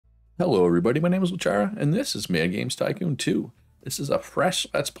Hello everybody, my name is Luchara, and this is Games Tycoon 2. This is a fresh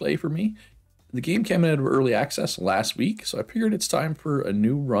Let's Play for me. The game came out of early access last week, so I figured it's time for a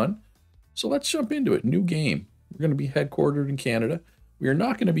new run. So let's jump into it. New game. We're going to be headquartered in Canada. We are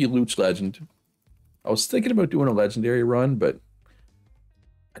not going to be Luch Legend. I was thinking about doing a Legendary run, but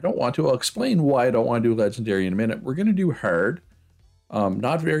I don't want to. I'll explain why I don't want to do Legendary in a minute. We're going to do hard.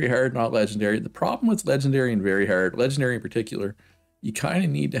 Not very hard, not Legendary. The problem with Legendary and very hard, Legendary in particular, you kind of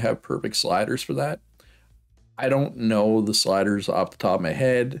need to have perfect sliders for that. I don't know the sliders off the top of my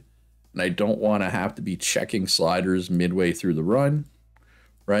head, and I don't want to have to be checking sliders midway through the run,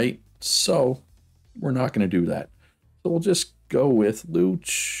 right? So we're not going to do that. So we'll just go with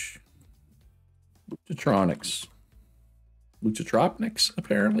Luchatronics. Luchatronics,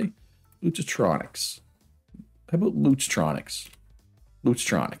 apparently. Luchatronics. How about Luchatronics?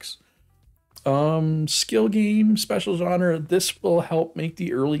 Luchatronics. Skill game, special genre. This will help make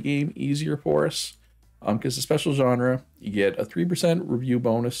the early game easier for us. Because the special genre, you get a 3% review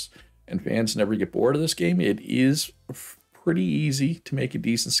bonus, and fans never get bored of this game. It is pretty easy to make a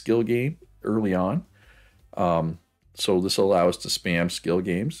decent skill game early on. So this will allow us to spam skill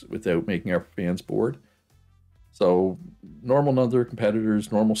games without making our fans bored. So normal number of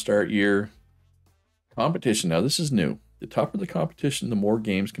competitors, normal start year. Competition. Now this is new. The tougher the competition, the more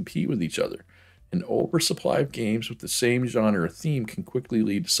games compete with each other. An oversupply of games with the same genre or theme can quickly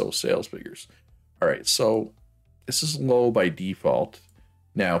lead to slow sales figures. All right, so this is low by default.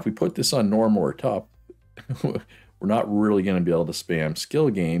 Now, if we put this on normal or top, we're not really going to be able to spam skill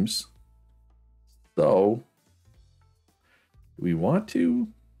games. So, do we want to?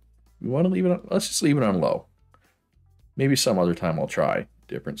 We want to leave it on, let's just leave it on low. Maybe some other time I'll try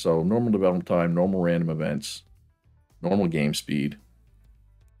different. So, normal development time, normal random events, normal game speed.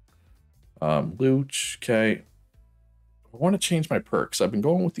 Luch, okay. I want to change my perks. I've been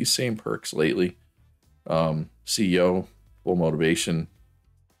going with these same perks lately. CEO, full motivation,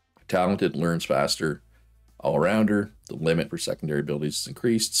 talented, learns faster, all-rounder. The limit for secondary abilities is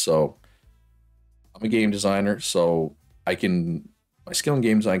increased. So I'm a game designer, so my skill in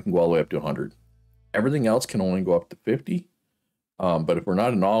game design can go all the way up to 100. Everything else can only go up to 50. But if we're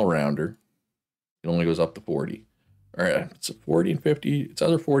not an all-rounder, it only goes up to 40. All right, it's a 40 and 50. It's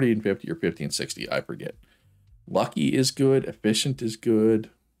either 40 and 50 or 50 and 60. I forget. Lucky is good. Efficient is good.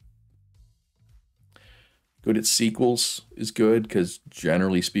 Good at sequels is good because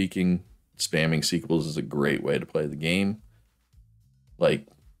generally speaking, spamming sequels is a great way to play the game. Like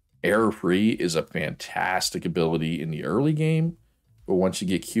error-free is a fantastic ability in the early game, but once you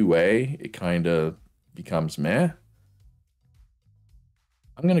get QA, it kind of becomes meh.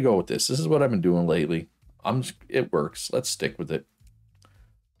 I'm going to go with this. This is what I've been doing lately. It works. Let's stick with it.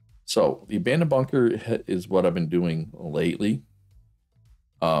 So the abandoned bunker is what I've been doing lately.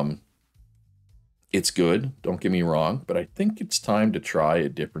 It's good. Don't get me wrong, but I think it's time to try a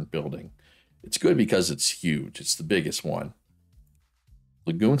different building. It's good because it's huge. It's the biggest one.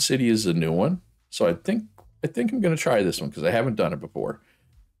 Lagoon City is a new one, so I think I'm going to try this one because I haven't done it before.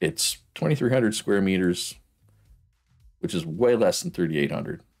 It's 2,300 square meters, which is way less than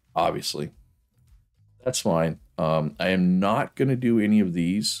 3,800, obviously. That's fine. I am not going to do any of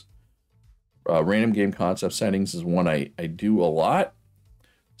these. Random game concept settings is one I do a lot.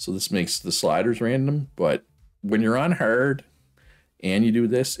 So this makes the sliders random. But when you're on hard and you do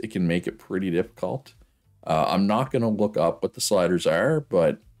this, it can make it pretty difficult. I'm not going to look up what the sliders are.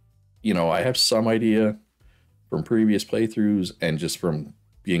 But, you know, I have some idea from previous playthroughs and just from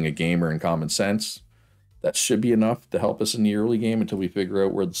being a gamer and common sense. That should be enough to help us in the early game until we figure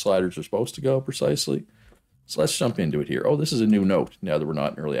out where the sliders are supposed to go precisely. So let's jump into it here. Oh, this is a new note now that we're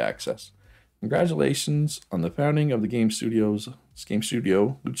not in early access. Congratulations on the founding of the game studio,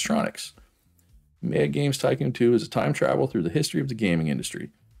 Luchatronics. Games Tycoon 2 is a time travel through the history of the gaming industry.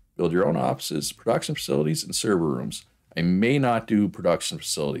 Build your own offices, production facilities, and server rooms. I may not do production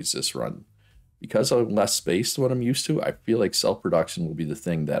facilities this run. Because I have less space than what I'm used to, I feel like self-production will be the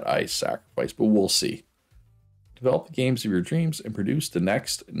thing that I sacrifice, but we'll see. Develop the games of your dreams and produce the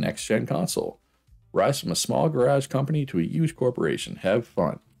next-gen console. Rise from a small garage company to a huge corporation. Have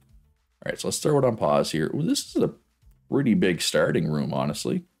fun. All right, so let's throw it on pause here. Ooh, this is a pretty big starting room,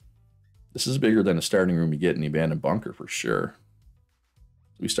 honestly. This is bigger than a starting room you get in the abandoned bunker for sure.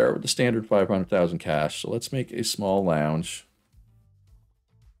 We start with the standard 500,000 cash. So let's make a small lounge.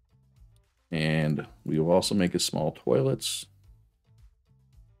 And we will also make a small toilets.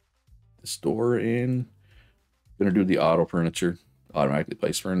 This door in. Gonna do the auto furniture, automatically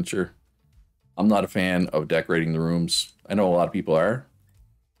place furniture. I'm not a fan of decorating the rooms. I know a lot of people are.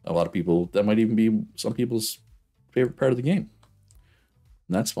 A lot of people, that might even be some people's favorite part of the game.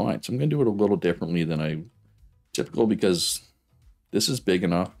 And that's fine. So I'm going to do it a little differently than I typical because this is big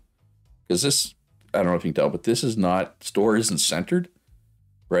enough. Because this, I don't know if you can tell, but this is not, store isn't centered,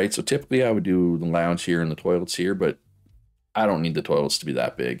 right? So typically I would do the lounge here and the toilets here, but I don't need the toilets to be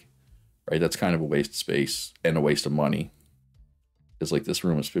that big, right? That's kind of a waste of space and a waste of money. Because like this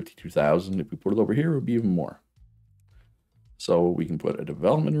room is 52,000. If we put it over here, it would be even more. So we can put a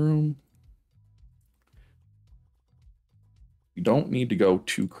development room. You don't need to go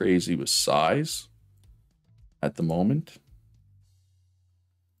too crazy with size at the moment.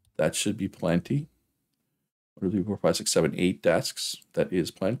 That should be plenty. 1, 2, 3, 4, 5, 6, 7, 8 desks. That is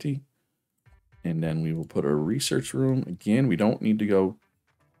plenty. And then we will put a research room. Again, we don't need to go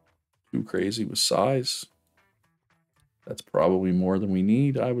too crazy with size. That's probably more than we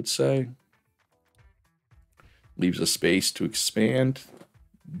need, I would say. Leaves a space to expand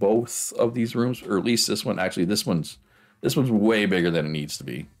both of these rooms, or at least this one. Actually, this one's way bigger than it needs to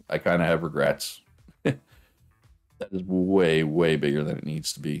be. I kind of have regrets. That is way, way bigger than it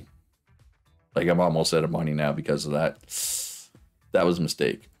needs to be. Like, I'm almost out of money now because of that. That was a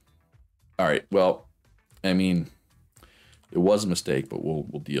mistake. All right, well, I mean, it was a mistake, but we'll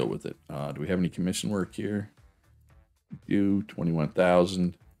deal with it. Do we have any commission work here? We do,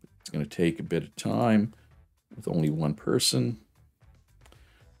 21,000. It's going to take a bit of time with only one person.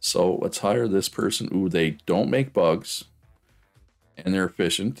 So let's hire this person. Ooh, they don't make bugs, and they're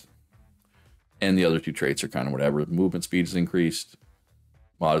efficient. And the other two traits are kind of whatever. Movement speed is increased.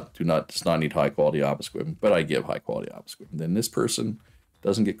 Mod does not need high quality office equipment, but I give high quality office equipment. Then this person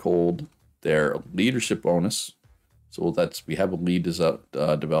doesn't get cold. They're a leadership bonus. So we have a lead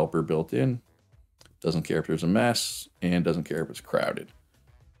developer built in. Doesn't care if there's a mess and doesn't care if it's crowded.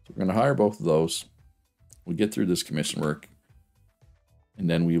 So we're going to hire both of those. We'll get through this commission work and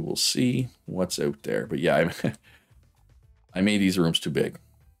then we will see what's out there. But yeah, I made these rooms too big.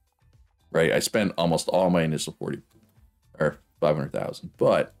 Right, I spent almost all my initial 500,000.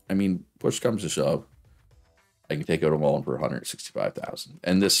 But I mean, push comes to shove, I can take out a loan for 165,000,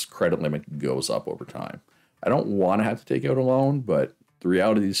 and this credit limit goes up over time. I don't want to have to take out a loan, but the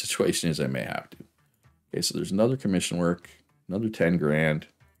reality of the situation is I may have to. Okay, so there's another commission work, another 10 grand.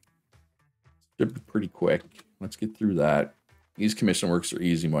 Should be pretty quick. Let's get through that. These commission works are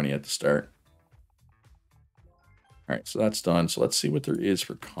easy money at the start. All right, so that's done. So let's see what there is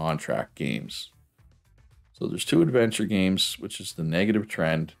for contract games. So there's 2 adventure games, which is the negative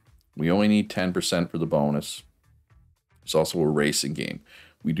trend. We only need 10% for the bonus. There's also a racing game.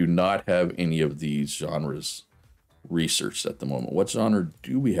 We do not have any of these genres researched at the moment. What genre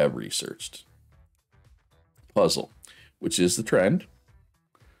do we have researched? Puzzle, which is the trend.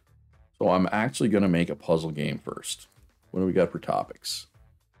 So I'm actually going to make a puzzle game first. What do we got for topics?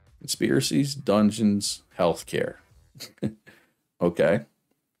 Conspiracies, dungeons, healthcare. Okay.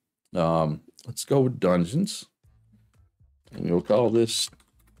 Let's go with dungeons. And we'll call this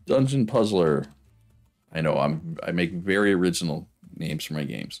Dungeon Puzzler. I know I make very original names for my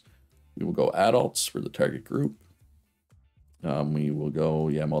games. We will go adults for the target group. We will go,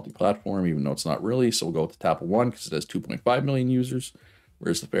 multi-platform, even though it's not really. So we'll go with the Tapple 1 because it has 2.5 million users,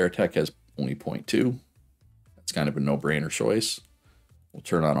 whereas the Fairtech has only 0.2. That's kind of a no-brainer choice. We'll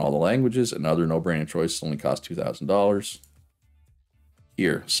turn on all the languages. Another no-brainer choice only costs $2,000.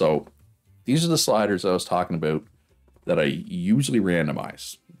 Here, so these are the sliders I was talking about that I usually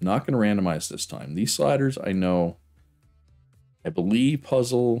randomize. Not going to randomize this time. These sliders, I believe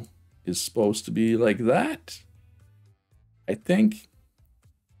puzzle is supposed to be like that. I think.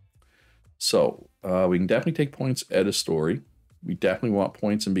 So we can definitely take points at a story. We definitely want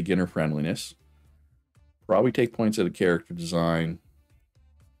points in beginner friendliness. Probably take points at a character design.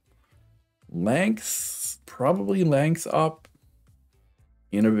 Length, probably length up.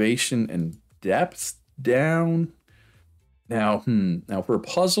 Innovation and depth down. Now for a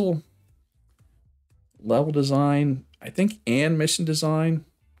puzzle, level design, I think, and mission design.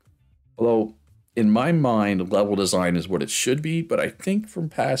 Although in my mind, level design is what it should be, but I think from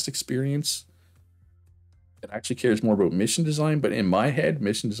past experience, it actually cares more about mission design. But in my head,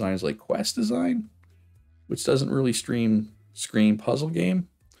 mission design is like quest design, which doesn't really scream puzzle game.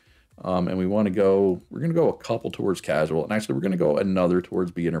 And we're going to go a couple towards casual. And actually, we're going to go another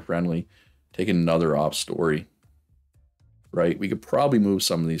towards beginner friendly. Take another off story. Right? We could probably move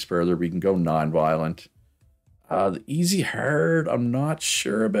some of these further. We can go non-violent. The easy hard, I'm not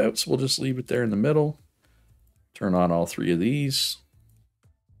sure about. So we'll just leave it there in the middle. Turn on all 3 of these.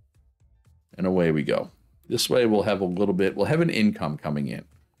 And away we go. This way we'll have we'll have an income coming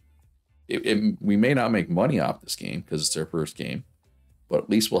in. We may not make money off this game because it's our first game. But at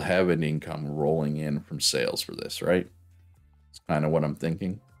least we'll have an income rolling in from sales for this, right? It's kind of what I'm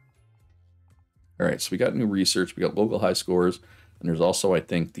thinking. All right, so we got new research. We got local high scores. And there's also, I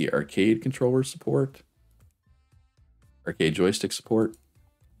think, the arcade controller support. Arcade joystick support.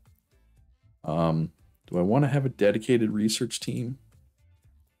 Do I want to have a dedicated research team?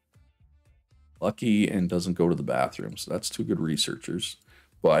 Lucky and doesn't go to the bathroom, so that's two good researchers.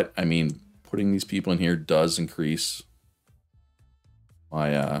 But, I mean, putting these people in here does increase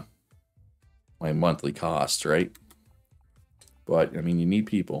my my monthly costs, right? But, I mean, you need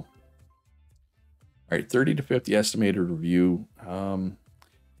people. All right, 30 to 50 estimated review.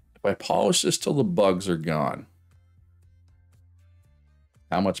 If I polish this till the bugs are gone,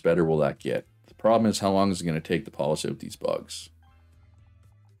 how much better will that get? The problem is, how long is it going to take to polish out these bugs?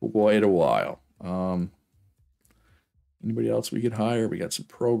 Quite a while. Anybody else we could hire? We got some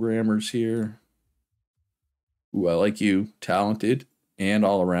programmers here. Ooh, I like you. Talented and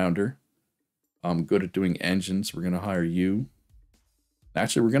all-arounder. I'm good at doing engines. We're going to hire you.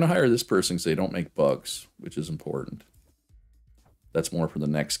 Actually, we're going to hire this person because they don't make bugs, which is important. That's more for the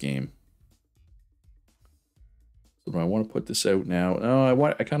next game. So do I want to put this out now?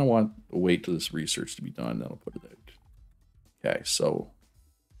 No, I kind of want to wait till this research to be done, then I'll put it out. Okay, so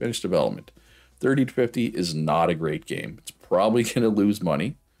finished development. 30 to 50 is not a great game. It's probably going to lose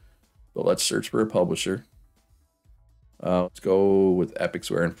money, but let's search for a publisher. Let's go with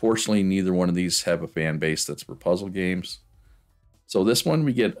Epicware. Unfortunately, neither one of these have a fan base that's for puzzle games. So this one,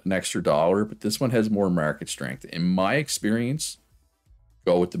 we get an extra $1, but this one has more market strength. In my experience,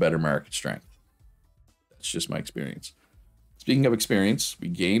 go with the better market strength. That's just my experience. Speaking of experience, we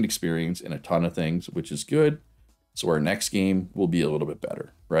gained experience in a ton of things, which is good. So our next game will be a little bit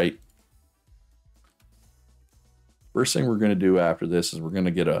better, right? First thing we're going to do after this is we're going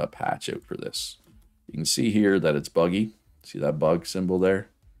to get a patch out for this. You can see here that it's buggy. See that bug symbol there?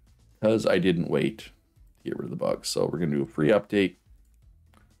 Because I didn't wait to get rid of the bugs. So we're going to do a free update.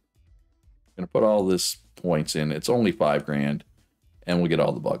 Going to put all this points in. It's only $5,000 and we'll get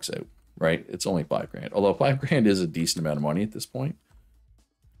all the bugs out, right? It's only $5,000. Although $5,000 is a decent amount of money at this point.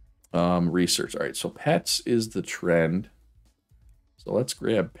 Research. All right, so pets is the trend. So let's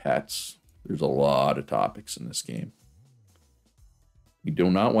grab pets. There's a lot of topics in this game. We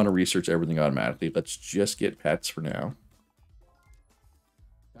do not want to research everything automatically. Let's just get pets for now.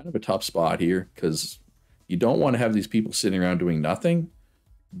 Kind of a tough spot here because you don't want to have these people sitting around doing nothing,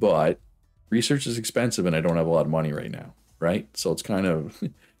 but research is expensive and I don't have a lot of money right now, right? So it's kind of,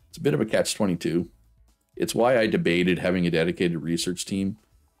 it's a bit of a catch-22. It's why I debated having a dedicated research team,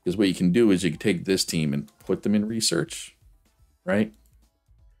 because what you can do is you can take this team and put them in research, right?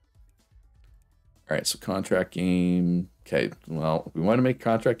 All right, so contract game. Okay, well, if we want to make a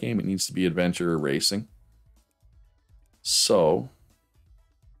contract game, it needs to be adventure or racing. So,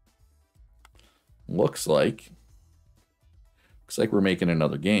 looks like we're making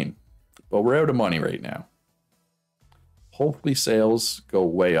another game. But we're out of money right now. Hopefully sales go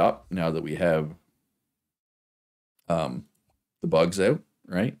way up now that we have the bugs out,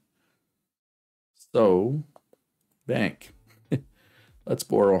 right? So, bank. Let's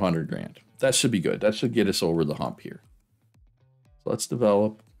borrow $100,000. That should be good. That should get us over the hump here. So let's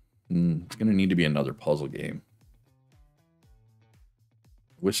develop. It's going to need to be another puzzle game.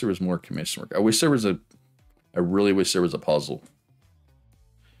 I wish there was more commission work. I really wish there was a puzzle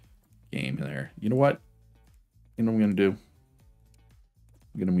game in there. You know what? You know what I'm going to do?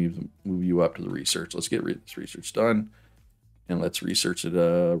 I'm going to move you up to the research. Let's get this research done. And let's research it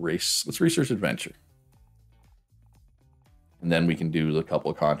race. Let's research adventure. And then we can do a couple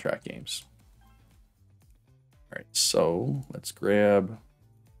of contract games. All right, so let's grab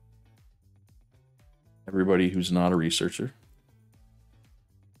everybody who's not a researcher.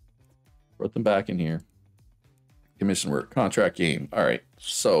 Put them back in here. Commission work, contract game. All right,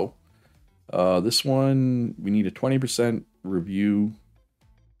 so this one, we need a 20% review.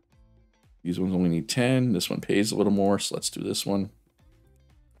 These ones only need 10. This one pays a little more, so let's do this one.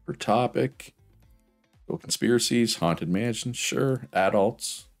 For topic, go conspiracies, haunted mansion, sure.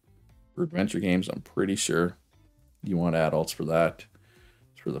 Adults. For adventure games, I'm pretty sure you want adults for that.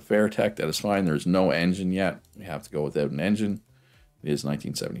 For the fair tech, that is fine. There's no engine yet. We have to go without an engine. It is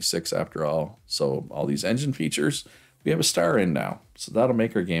 1976 after all. So all these engine features, we have a star in now. So that'll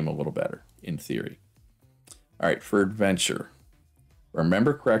make our game a little better, in theory. All right, for adventure.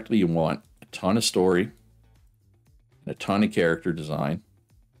 Remember correctly, you want a ton of story and a ton of character design.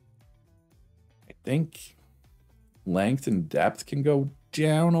 I think length and depth can go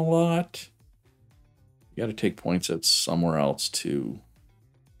down a lot. You got to take points out somewhere else too.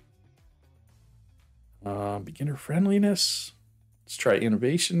 Beginner friendliness. Let's try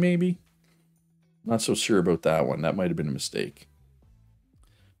innovation maybe. Not so sure about that one. That might have been a mistake.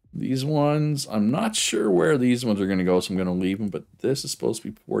 These ones, I'm not sure where these ones are going to go, so I'm going to leave them. But this is supposed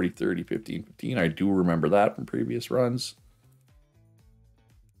to be 40, 30, 15, 15. I do remember that from previous runs.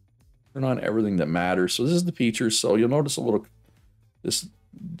 Turn on everything that matters. So this is the features. So you'll notice a little, this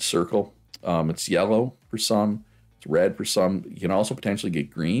circle. It's yellow for some. It's red for some. You can also potentially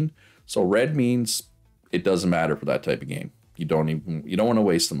get green. So red means it doesn't matter for that type of game. You don't want to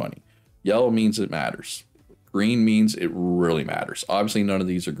waste the money. Yellow means it matters. Green means it really matters. Obviously, none of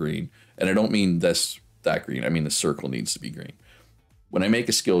these are green. And I don't mean that green. I mean the circle needs to be green. When I make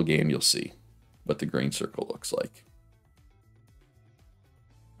a skill game, you'll see what the green circle looks like.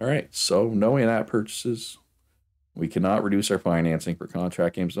 All right, so no in-app purchases. We cannot reduce our financing for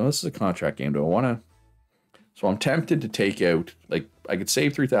contract games. No, this is a contract game. Do I want to? So I'm tempted to take out, like, I could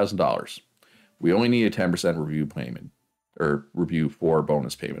save $3,000. We only need a 10% review payment, or review for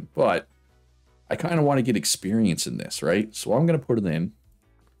bonus payment. But I kind of want to get experience in this, right? So I'm going to put it in.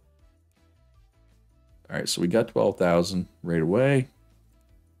 All right, so we got 12,000 right away.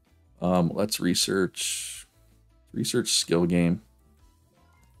 Let's research skill game.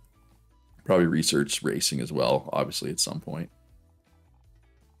 Probably research racing as well, obviously at some point.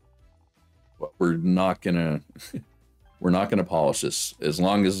 But we're not gonna polish this as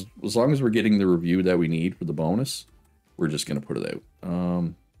long as we're getting the review that we need for the bonus. We're just gonna put it out.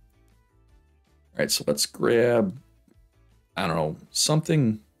 All right, so let's grab, I don't know,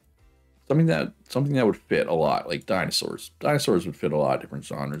 something that would fit a lot, like dinosaurs. Dinosaurs would fit a lot of different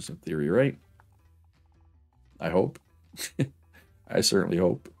genres in theory, right? I hope. I certainly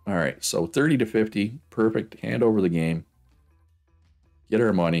hope. All right, so 30 to 50, perfect. Hand over the game. Get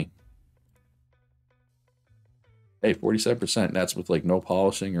our money. Hey, 47%. That's with like no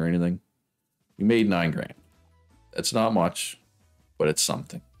polishing or anything. We made 9 grand. That's not much, but it's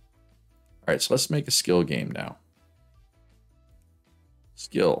something. All right, so let's make a skill game now.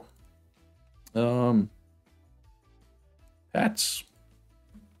 Skill. Pets.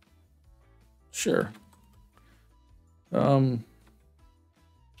 Sure.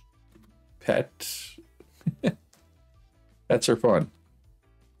 Pets are fun.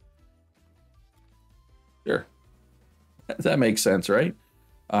 Sure. That makes sense, right?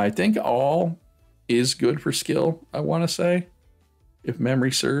 I think all is good for skill, I want to say. If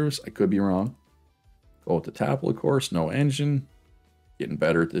memory serves, I could be wrong. Go with the Tapple, of course. No engine. Getting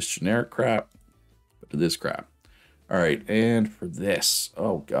better at this generic crap. But to this crap. All right, and for this,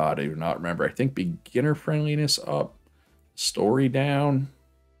 oh God, I do not remember. I think beginner friendliness up. Story down.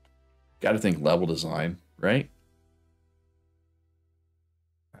 Got to think level design, right?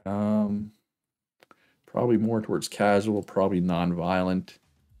 Probably more towards casual, probably non-violent.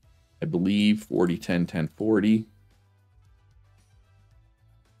 I believe 40, 10, 10, 40.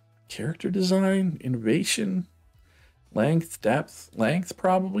 Character design, innovation, length, depth. Length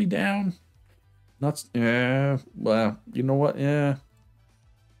probably down. Not, well, you know what? Yeah,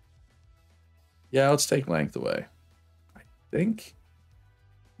 let's take length away. I think.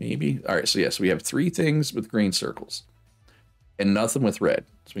 Maybe. All right, so yes, we have 3 things with green circles and nothing with red.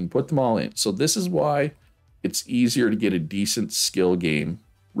 So we can put them all in. So this is why it's easier to get a decent skill game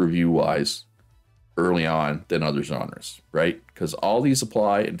review-wise early on than other genres, right? Because all these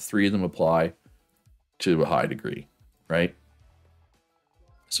apply and 3 of them apply to a high degree, right?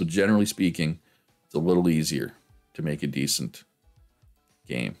 So generally speaking, it's a little easier to make a decent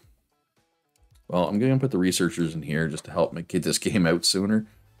game. Well, I'm going to put the researchers in here just to help me get this game out sooner.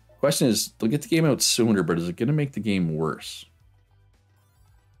 Question is, they'll get the game out sooner, but is it going to make the game worse?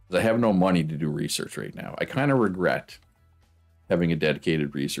 Because I have no money to do research right now. I kind of regret having a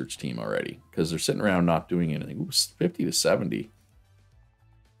dedicated research team already because they're sitting around not doing anything. Ooh, 50 to 70.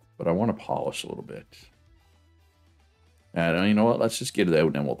 But I want to polish a little bit. And you know what? Let's just get it out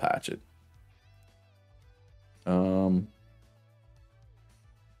and then we'll patch it.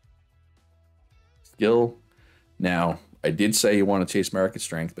 Skill. Now, I did say you want to chase market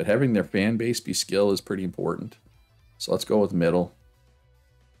strength, but having their fan base be skill is pretty important. So let's go with middle.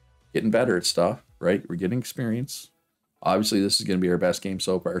 Getting better at stuff, right? We're getting experience. Obviously, this is going to be our best game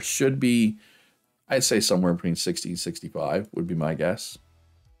so far. Should be, I'd say somewhere between 60 and 65 would be my guess.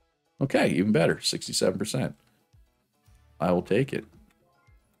 Okay, even better, 67%. I will take it.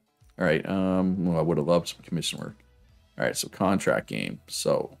 All right, well, I would have loved some commission work. All right, so contract game.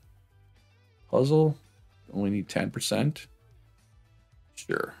 So puzzle, only need 10%.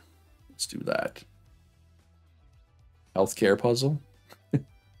 Sure, let's do that. Healthcare puzzle.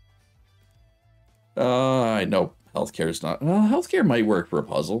 I know healthcare is not. Well, healthcare might work for a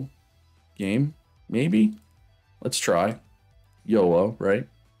puzzle game, maybe. Let's try. YOLO, right?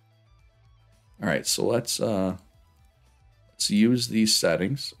 All right, so let's use these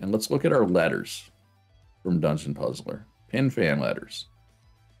settings and let's look at our letters from Dungeon Puzzler. Pin fan letters.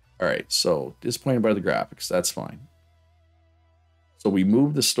 All right, so disappointed by the graphics. That's fine. So we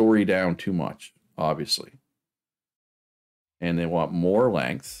moved the story down too much, obviously. And they want more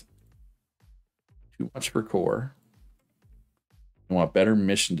length. Too much for core. They want better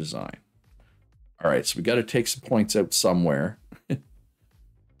mission design. All right, so we got to take some points out somewhere.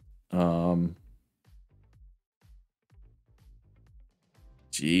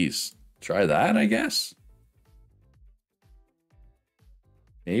 Geez, try that, I guess.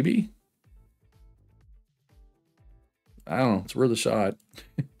 Maybe. I don't know. It's worth a shot.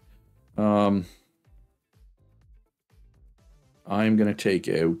 I'm going to take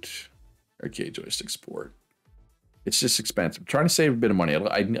out arcade joystick support. It's just expensive. I'm trying to save a bit of money.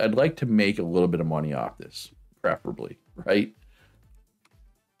 I'd like to make a little bit of money off this, preferably, right?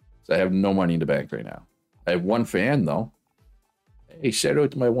 So I have no money in the bank right now. I have one fan, though. Hey, shout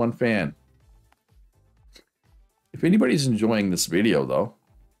out to my one fan. If anybody's enjoying this video, though,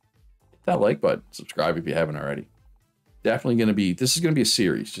 hit that like button. Subscribe if you haven't already. Definitely going to be, this is going to be a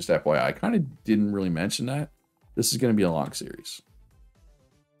series, just FYI. I kind of didn't really mention that. This is going to be a long series.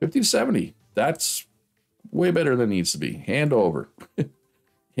 50 to 70. That's way better than it needs to be. Hand over.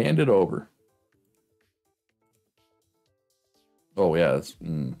 Hand it over. Oh, yeah. That's,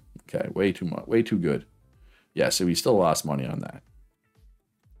 okay, way too much. Way too good. Yeah, so we still lost money on that.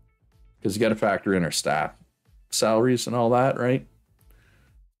 Because you got to factor in our staff salaries and all that, right?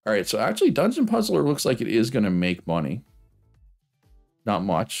 All right, so actually Dungeon Puzzler looks like it is going to make money. Not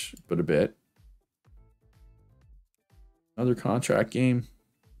much, but a bit. Another contract game.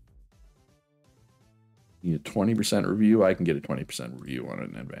 You need a 20% review. I can get a 20% review on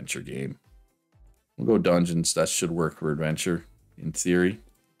an adventure game. We'll go Dungeons. That should work for adventure, in theory.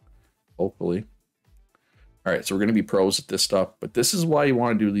 Hopefully. All right, so we're going to be pros at this stuff. But this is why you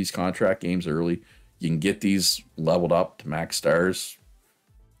want to do these contract games early. You can get these leveled up to max stars.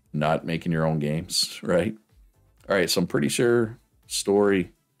 Not making your own games, right? All right, so I'm pretty sure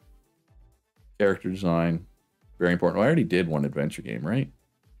story, character design, very important. Well, I already did one adventure game, right?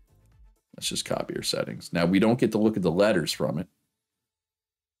 Let's just copy our settings. Now, we don't get to look at the letters from it.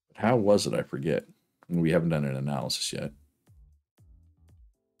 But how was it? I forget. We haven't done an analysis yet.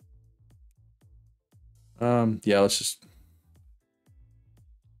 Yeah, let's just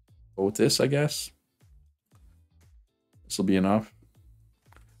go with this, I guess. This will be enough.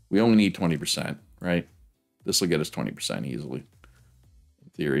 We only need 20%, right? This will get us 20% easily, in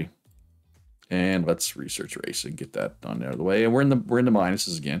theory. And let's research racing, get that done out of the way. And we're in the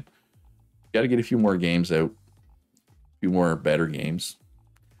minuses again. Got to get a few more games out, a few more better games.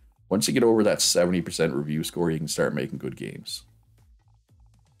 Once you get over that 70% review score, you can start making good games.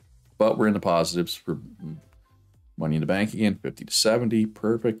 But we're in the positives for money in the bank again, 50 to 70,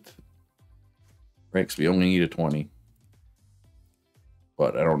 perfect. Right, because we only need a 20.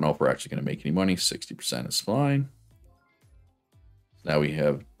 But I don't know if we're actually going to make any money. 60% is fine. Now we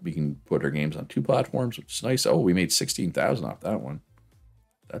can put our games on 2 platforms, which is nice. Oh, we made 16,000 off that one.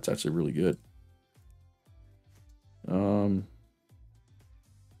 That's actually really good.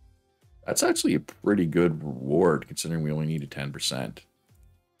 That's actually a pretty good reward considering we only needed 10%.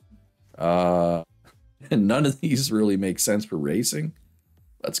 And none of these really make sense for racing.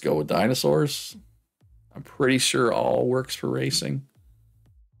 Let's go with dinosaurs. I'm pretty sure all works for racing.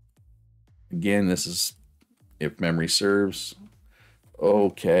 Again, this is if memory serves.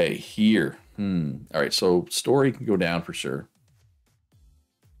 Okay, here. All right, so story can go down for sure.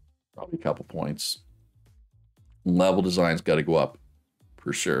 Probably a couple points. Level design's got to go up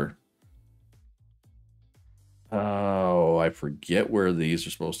for sure. Oh, I forget where these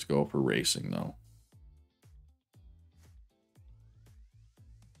are supposed to go for racing, though.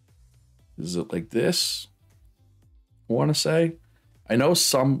 Is it like this? I want to say. I know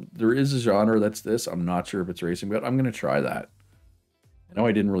there is a genre that's this. I'm not sure if it's racing, but I'm going to try that. I know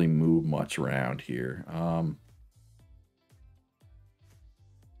I didn't really move much around here.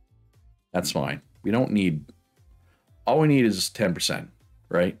 That's fine. We don't need, all we need is 10%,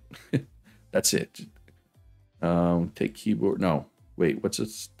 right? That's it. Take keyboard, no, wait, what's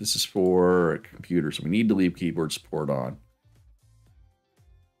this? This is for a computer, so we need to leave keyboard support on.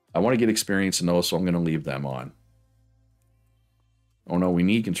 I want to get experience in those, so I'm going to leave them on. Oh no, we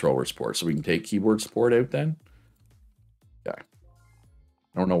need controller support, so we can take keyboard support out then? Yeah.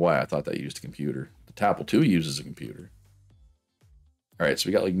 I don't know why I thought that used a computer. The Tapple 2 uses a computer. All right, so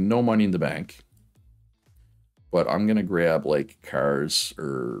we got like no money in the bank. But I'm going to grab like cars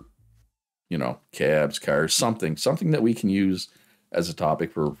or, you know, cabs, cars, something that we can use as a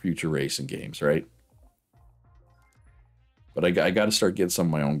topic for future racing games, right? But I got to start getting some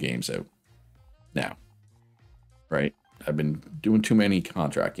of my own games out now, right? I've been doing too many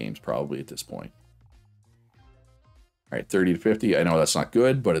contract games probably at this point. All right, 30 to 50. I know that's not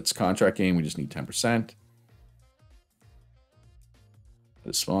good, but it's a contract game. We just need 10%.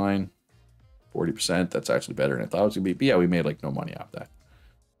 That's fine. 40%. That's actually better than I thought it was going to be. But yeah, we made like no money off that.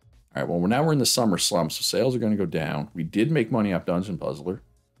 All right, well, now we're in the summer slump, so sales are going to go down. We did make money off Dungeon Puzzler.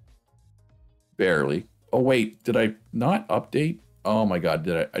 Barely. Oh, wait, did I not update? Oh my god,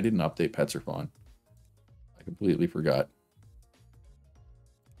 did I didn't update Pets Are Fun. I completely forgot.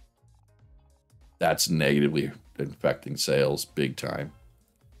 That's negatively affecting sales big time.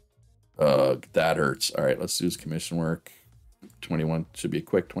 That hurts. All right, let's do this commission work. 21 should be a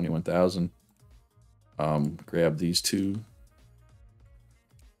quick 21,000. Grab these two.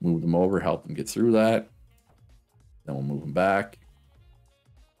 Move them over, help them get through that. Then we'll move them back.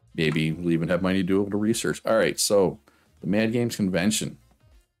 Maybe we'll even have money to do a little research. All right, so the Mad Games Convention.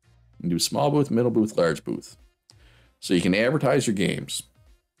 You can do small booth, middle booth, large booth. So you can advertise your games.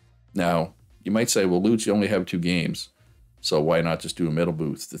 Now, you might say, well, Lutz, you only have 2 games, so why not just do a middle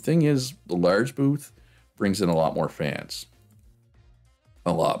booth? The thing is, the large booth brings in a lot more fans.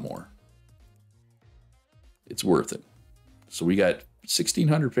 A lot more. It's worth it. So we got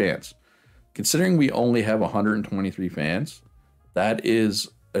 1,600 fans. Considering we only have 123 fans, that is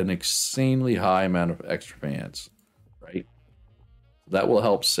an insanely high amount of extra fans, right? That will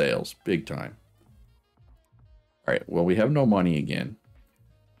help sales big time. All right, well, we have no money again.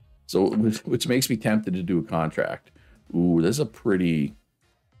 So, which makes me tempted to do a contract. Ooh, this is a pretty...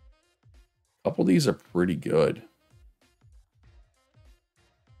 couple of these are pretty good.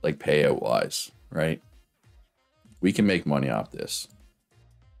 Like payout-wise, right? We can make money off this.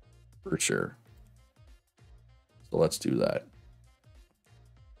 For sure. So let's do that.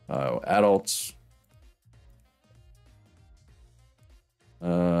 Adults.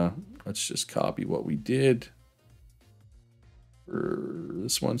 Let's just copy what we did. For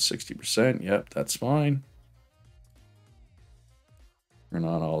this one, 60%. Yep, that's fine. Turn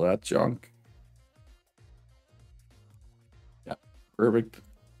on all that junk. Yep, perfect.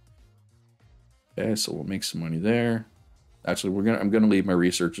 Okay, so we'll make some money there. Actually, I'm gonna leave my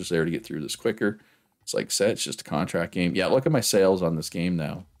researchers there to get through this quicker. It's like I said, it's just a contract game. Yeah, look at my sales on this game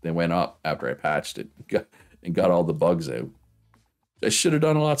now. They went up after I patched it and got all the bugs out. I should have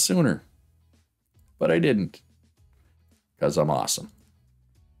done a lot sooner, but I didn't because I'm awesome.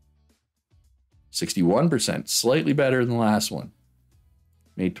 61%, slightly better than the last one.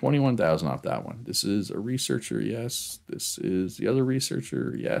 Made 21,000 off that one. This is a researcher, yes. This is the other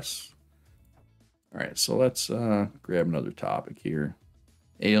researcher, yes. All right, so let's grab another topic here.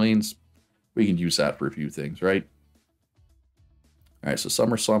 Aliens, we can use that for a few things, right? All right, so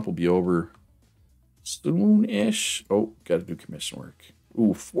summer slump will be over soon-ish. Oh, got to do commission work.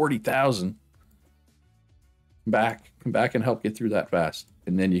 Ooh, 40,000. Come back and help get through that fast.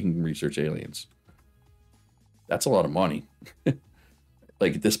 And then you can research aliens. That's a lot of money.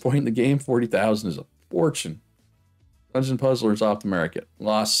 Like at this point in the game, 40,000 is a fortune. Dungeon Puzzler's off the market.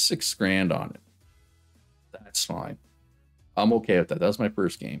 Lost 6 grand on it. That's fine. I'm okay with that. That was my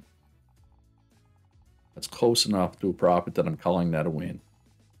first game. That's close enough to a profit that I'm calling that a win.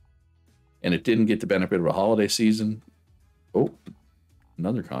 And it didn't get the benefit of a holiday season. Oh,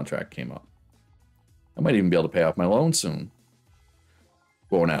 another contract came up. I might even be able to pay off my loan soon.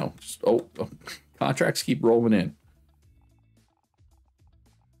 Well, now, contracts keep rolling in.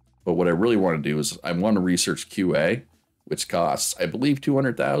 But what I really want to do is I want to research QA, which costs, I believe,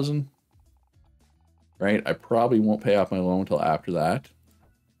 200,000. Right? I probably won't pay off my loan until after that.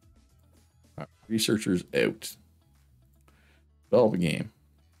 Researchers out. Develop a game.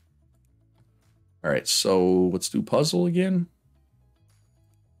 All right, so let's do puzzle again.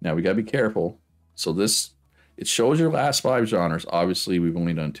 Now we gotta be careful. So this, it shows your last 5 genres. Obviously, we've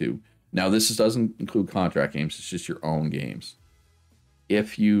only done 2. Now this doesn't include contract games. It's just your own games.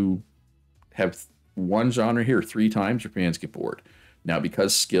 If you have one genre here 3 times, your fans get bored. Now,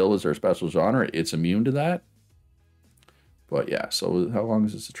 because skill is our special genre, it's immune to that. But yeah, so how long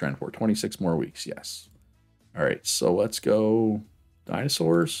is this a trend for? 26 more weeks, yes. All right, so let's go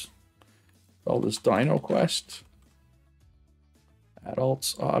dinosaurs. Call this Dino Quest.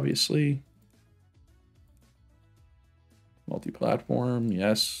 Adults, obviously. Multi-platform,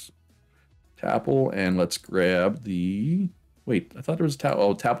 yes. Tapple, and let's grab the... Wait, I thought there was a Tapple.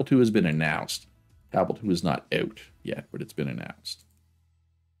 Oh, Tapple 2 has been announced. Tapple 2 is not out yet, but it's been announced.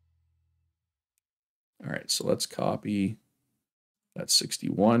 All right, so let's copy. That's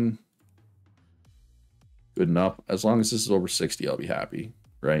 61. good enough. As long as this is over 60, I'll be happy,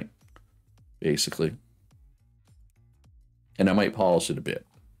 right? Basically. And I might polish it a bit,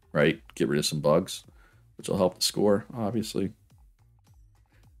 right? Get rid of some bugs, which will help the score, obviously.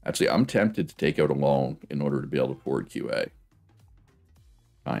 Actually, I'm tempted to take out a loan in order to be able to afford QA.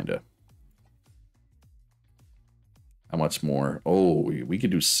 Kinda. How much more? Oh, we could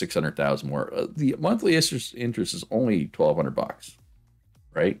do 600,000 more. The monthly interest is only $1,200,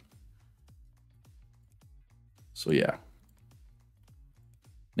 right? So yeah.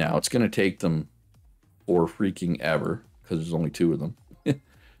 Now it's gonna take them for freaking ever because there's only 2 of them.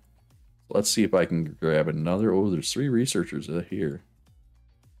 Let's see if I can grab another. Oh, there's 3 researchers here.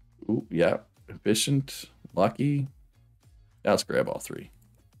 Ooh, yeah, efficient, lucky. Yeah, let's grab all 3.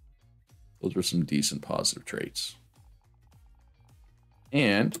 Those were some decent positive traits.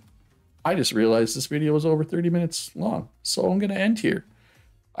 And I just realized this video was over 30 minutes long, so I'm going to end here.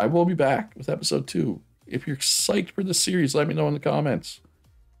 I will be back with episode 2. If you're psyched for this series, let me know in the comments.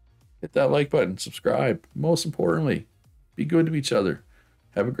 Hit that like button, subscribe. Most importantly, be good to each other.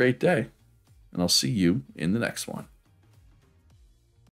 Have a great day, and I'll see you in the next one.